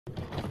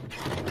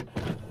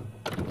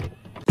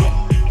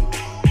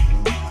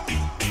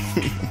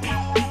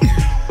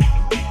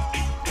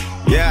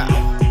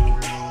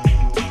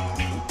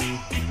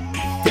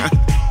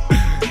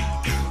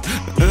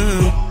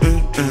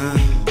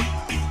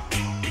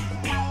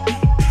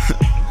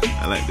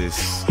like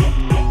this.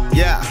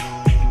 Yeah.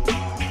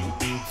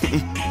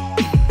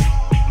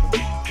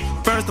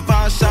 First of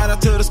all, shout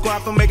out to the squad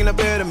for making a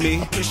better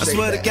me. I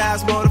swear the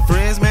guys more than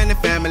friends, man, than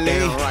family.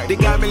 They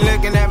got me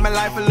looking at my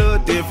life a little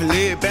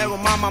differently. Back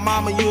when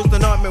mama used to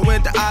know me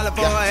with the olive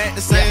oil. At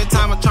the same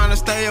time, I'm trying to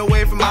stay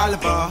away from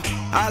olive oil.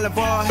 Olive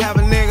oil have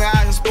a nigga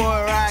out here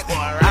spoil right.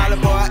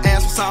 Olive oil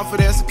ass was softer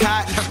than some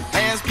cotton.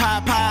 Ass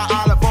pie,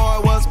 olive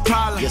oil was a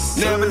problem.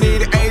 Never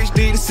needed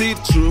HD to see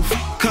the truth.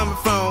 Coming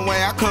from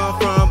where I come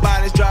from,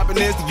 bodies dropping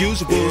is the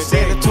usual.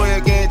 Send a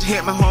 12 gauge,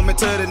 hit my homie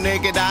to the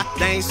naked eye,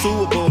 they ain't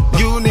suitable.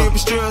 You need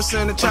stress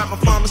in the trap, my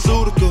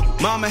pharmaceutical.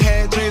 Mama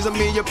had dreams of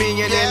me, your being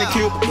in the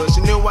cubicle.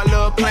 She knew I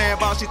loved playing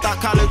ball, she thought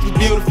college was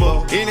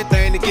beautiful.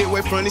 Anything to get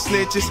away from these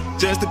snitches,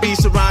 just to be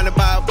surrounded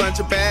by a bunch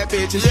of bad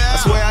bitches. I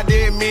swear I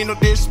didn't mean no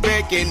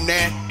disrespect in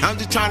that. I'm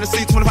just trying to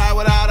see 25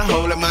 without a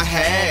hole in my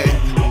head.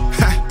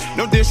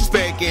 No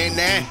disrespect in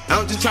that.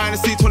 I'm just trying to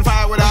see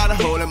 25 without a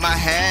hole in my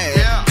head.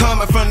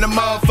 Coming from the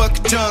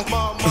motherfucking junk,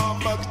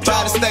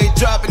 try to stay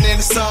dropping in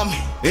the summer.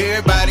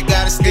 Everybody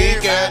got a stick,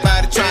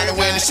 everybody trying to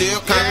win the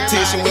shield.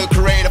 Competition will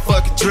create a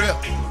fucking drip.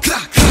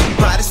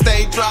 Try to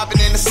stay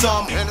dropping in the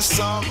summer.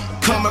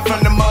 Coming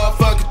from the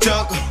motherfucking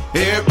jungle.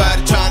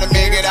 Everybody trying to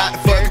make it out the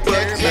fucking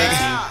bucket,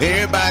 nigga.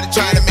 Everybody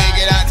trying to make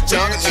it out the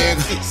jungle, nigga.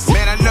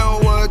 Man, I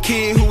know a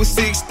kid who was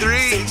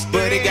 6'3",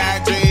 but he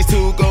got dreams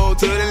to go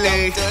to the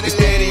lake.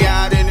 Steady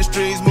out in the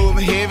streets,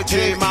 moving heavy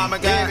tree. Mama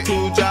got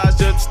 2 jobs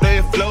just to stay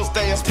afloat.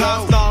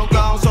 Pop stone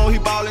gone, so he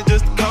ballin'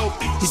 just to cope.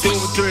 He doing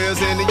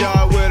drills in the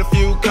yard with a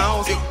few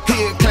cones. He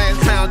a class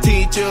clown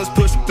teachers,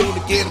 push him through to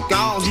get him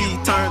gone. He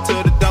turned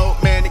to the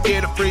dope man to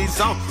get a free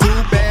zone.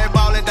 Too bad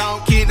ballin'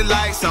 don't keep the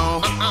lights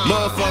on.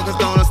 Motherfuckers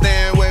don't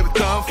understand where we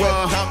come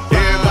from.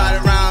 Everybody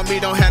around me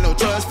don't have no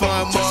trust for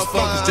him.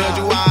 Motherfuckers judge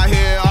you out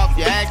here off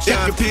your action.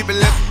 If your people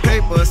left the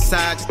paper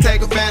aside, just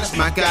take advantage,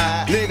 my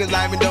guy. Niggas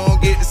like me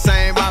don't get the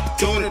same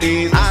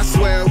opportunities. I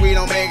swear we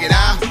don't make it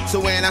out. So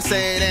when I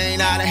say it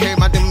ain't out of here,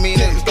 my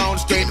demeanor is going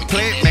straight to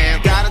clip,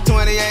 man. Got a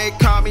 28,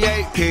 call me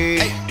AP.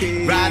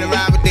 Ride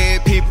around with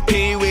dead people,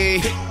 pee-wee.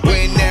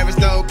 When there is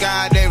no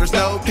God, there is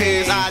no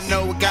peace. I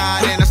know a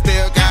God and I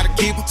still gotta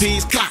keep a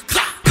peace.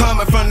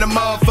 Coming from the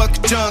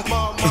motherfucking junk,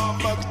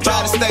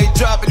 try to stay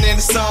dropping in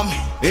the summer.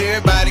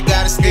 Everybody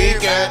got a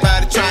stick,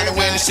 everybody trying to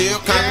win the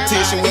shield.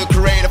 Competition will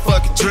create a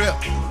fucking drip.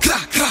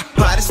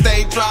 Try to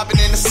stay dropping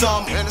in the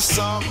summer.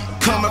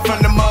 Coming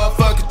from the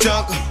motherfucking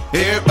jungle.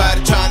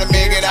 Everybody trying to make